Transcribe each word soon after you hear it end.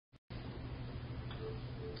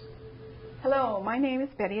Hello, my name is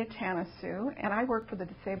Betty Atanasu, and I work for the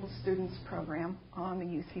Disabled Students Program on the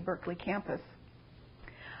UC Berkeley campus.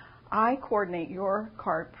 I coordinate your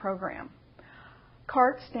CART program.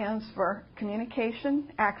 CART stands for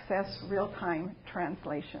Communication Access Real-Time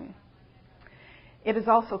Translation. It is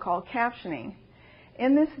also called captioning.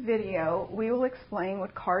 In this video, we will explain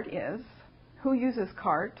what CART is, who uses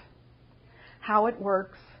CART, how it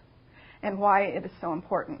works, and why it is so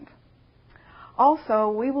important. Also,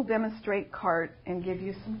 we will demonstrate CART and give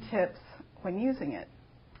you some tips when using it.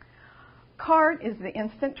 CART is the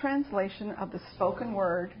instant translation of the spoken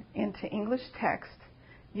word into English text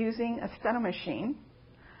using a steno machine,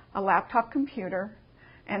 a laptop computer,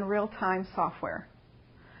 and real-time software.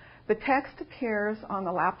 The text appears on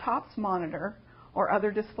the laptop's monitor or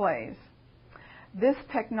other displays. This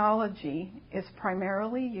technology is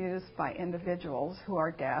primarily used by individuals who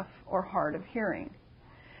are deaf or hard of hearing.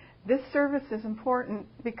 This service is important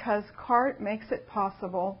because CART makes it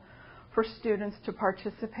possible for students to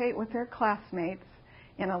participate with their classmates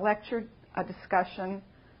in a lecture, a discussion,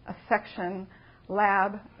 a section,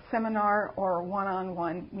 lab, seminar, or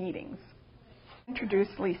one-on-one meetings. Introduce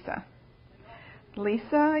Lisa.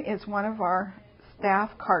 Lisa is one of our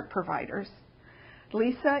staff CART providers.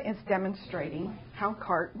 Lisa is demonstrating how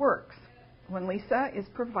CART works. When Lisa is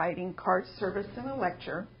providing CART service in a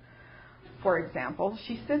lecture, for example,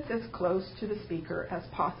 she sits as close to the speaker as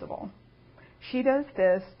possible. She does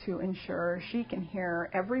this to ensure she can hear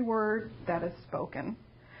every word that is spoken,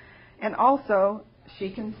 and also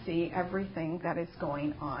she can see everything that is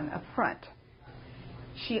going on up front.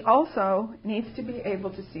 She also needs to be able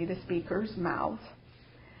to see the speaker's mouth.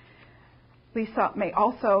 Lisa may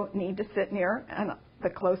also need to sit near the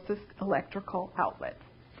closest electrical outlet.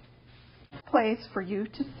 The place for you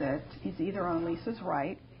to sit is either on Lisa's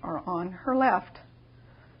right or on her left,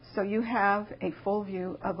 so you have a full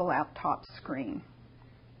view of the laptop screen.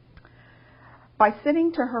 By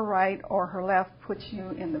sitting to her right or her left puts you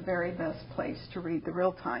in the very best place to read the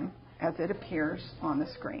real time as it appears on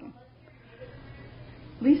the screen.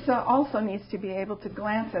 Lisa also needs to be able to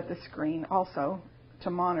glance at the screen also to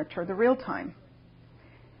monitor the real time.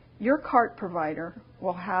 Your CART provider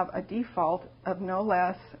will have a default of no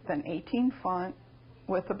less than 18 font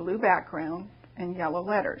with a blue background and yellow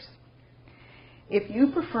letters. If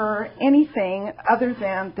you prefer anything other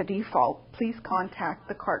than the default, please contact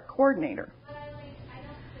the CART coordinator.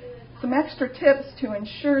 Some extra tips to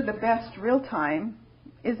ensure the best real time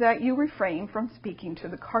is that you refrain from speaking to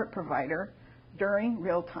the CART provider during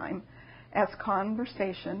real time, as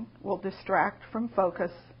conversation will distract from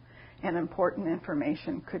focus and important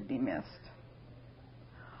information could be missed.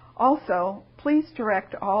 Also, please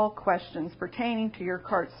direct all questions pertaining to your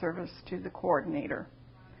CART service to the coordinator,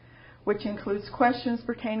 which includes questions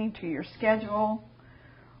pertaining to your schedule,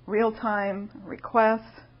 real-time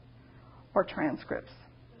requests, or transcripts.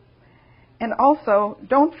 And also,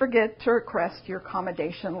 don't forget to request your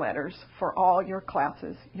accommodation letters for all your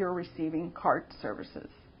classes you're receiving CART services.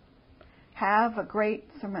 Have a great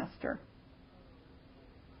semester.